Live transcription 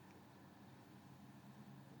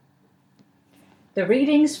The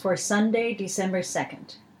readings for Sunday, December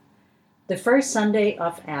 2nd, the first Sunday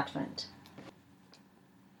of Advent.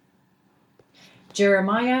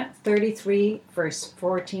 Jeremiah 33, verse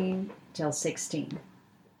 14 till 16.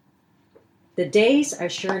 The days are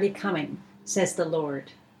surely coming, says the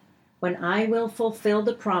Lord, when I will fulfill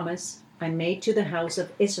the promise I made to the house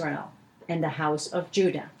of Israel and the house of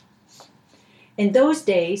Judah. In those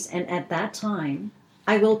days and at that time,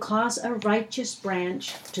 I will cause a righteous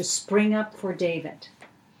branch to spring up for David,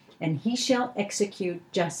 and he shall execute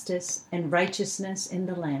justice and righteousness in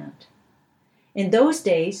the land. In those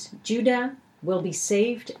days, Judah will be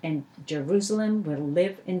saved and Jerusalem will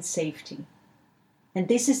live in safety. And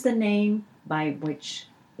this is the name by which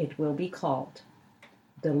it will be called.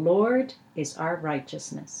 The Lord is our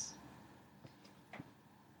righteousness.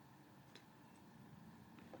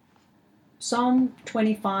 Psalm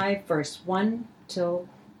 25, verse 1 till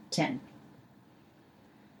 10.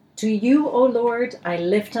 To you, O Lord, I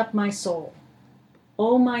lift up my soul.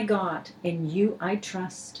 O my God, in you I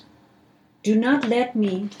trust. Do not let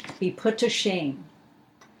me be put to shame.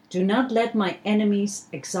 Do not let my enemies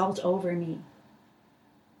exult over me.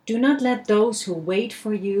 Do not let those who wait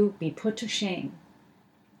for you be put to shame.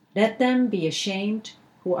 Let them be ashamed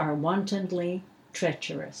who are wantonly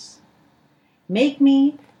treacherous. Make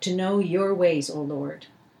me to know your ways, O Lord.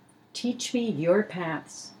 Teach me your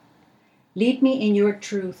paths. Lead me in your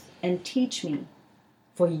truth and teach me,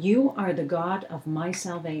 for you are the God of my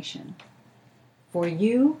salvation. For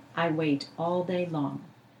you I wait all day long.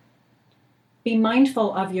 Be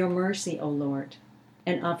mindful of your mercy, O Lord,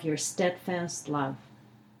 and of your steadfast love,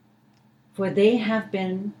 for they have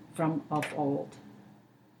been from of old.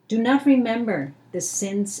 Do not remember the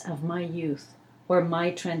sins of my youth or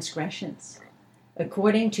my transgressions.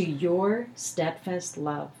 According to your steadfast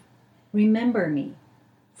love, remember me,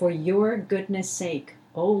 for your goodness' sake,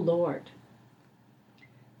 O Lord.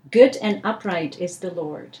 Good and upright is the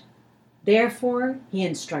Lord. Therefore, he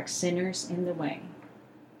instructs sinners in the way.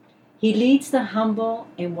 He leads the humble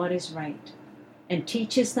in what is right, and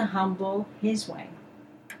teaches the humble his way.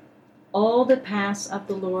 All the paths of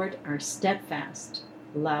the Lord are steadfast,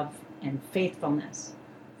 love, and faithfulness,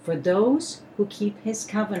 for those who keep his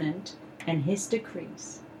covenant and his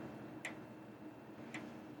decrees.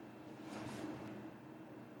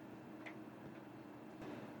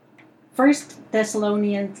 First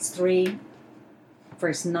Thessalonians 3,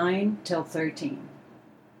 verse 9 till 13.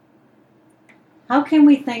 How can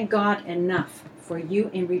we thank God enough for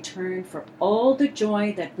you in return for all the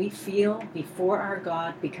joy that we feel before our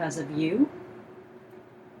God because of you?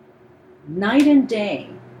 Night and day,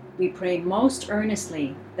 we pray most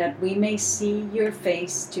earnestly that we may see your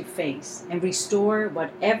face to face and restore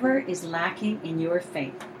whatever is lacking in your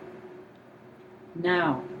faith.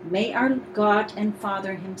 Now, may our God and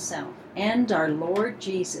Father himself and our Lord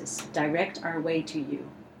Jesus direct our way to you.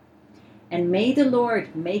 And may the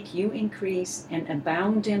Lord make you increase and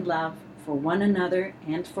abound in love for one another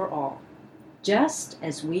and for all, just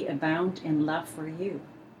as we abound in love for you.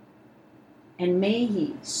 And may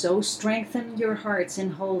he so strengthen your hearts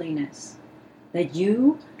in holiness, that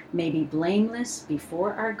you may be blameless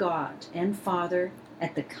before our God and Father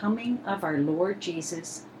at the coming of our Lord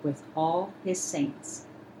Jesus with all his saints.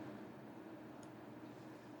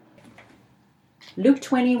 Luke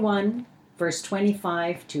 21, verse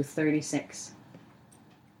 25 to 36.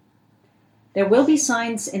 There will be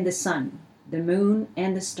signs in the sun, the moon,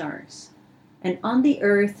 and the stars, and on the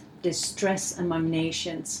earth distress among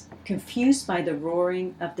nations, confused by the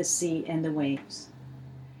roaring of the sea and the waves.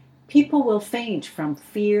 People will faint from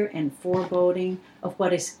fear and foreboding of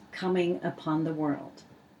what is coming upon the world,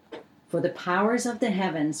 for the powers of the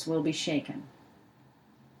heavens will be shaken.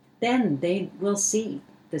 Then they will see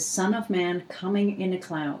the Son of Man coming in a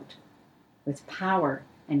cloud, with power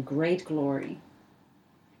and great glory.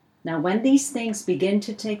 Now when these things begin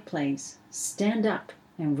to take place, stand up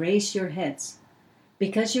and raise your heads,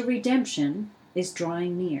 because your redemption is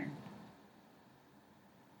drawing near.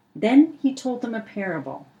 Then he told them a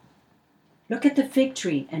parable. Look at the fig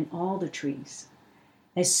tree and all the trees.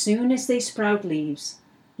 As soon as they sprout leaves,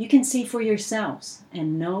 you can see for yourselves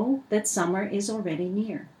and know that summer is already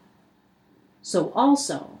near. So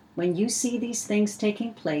also, when you see these things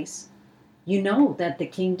taking place, you know that the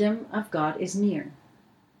kingdom of God is near.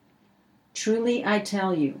 Truly I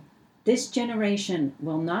tell you, this generation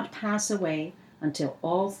will not pass away until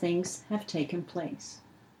all things have taken place.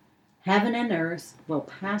 Heaven and earth will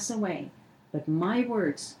pass away, but my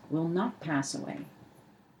words will not pass away.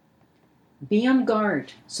 Be on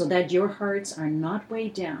guard so that your hearts are not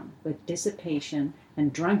weighed down with dissipation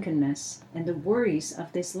and drunkenness and the worries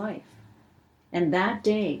of this life, and that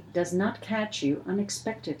day does not catch you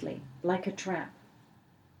unexpectedly like a trap.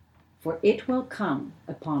 For it will come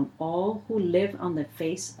upon all who live on the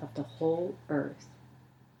face of the whole earth.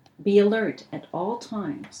 Be alert at all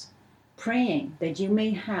times, praying that you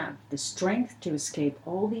may have the strength to escape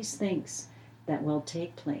all these things that will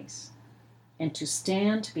take place, and to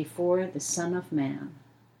stand before the Son of Man.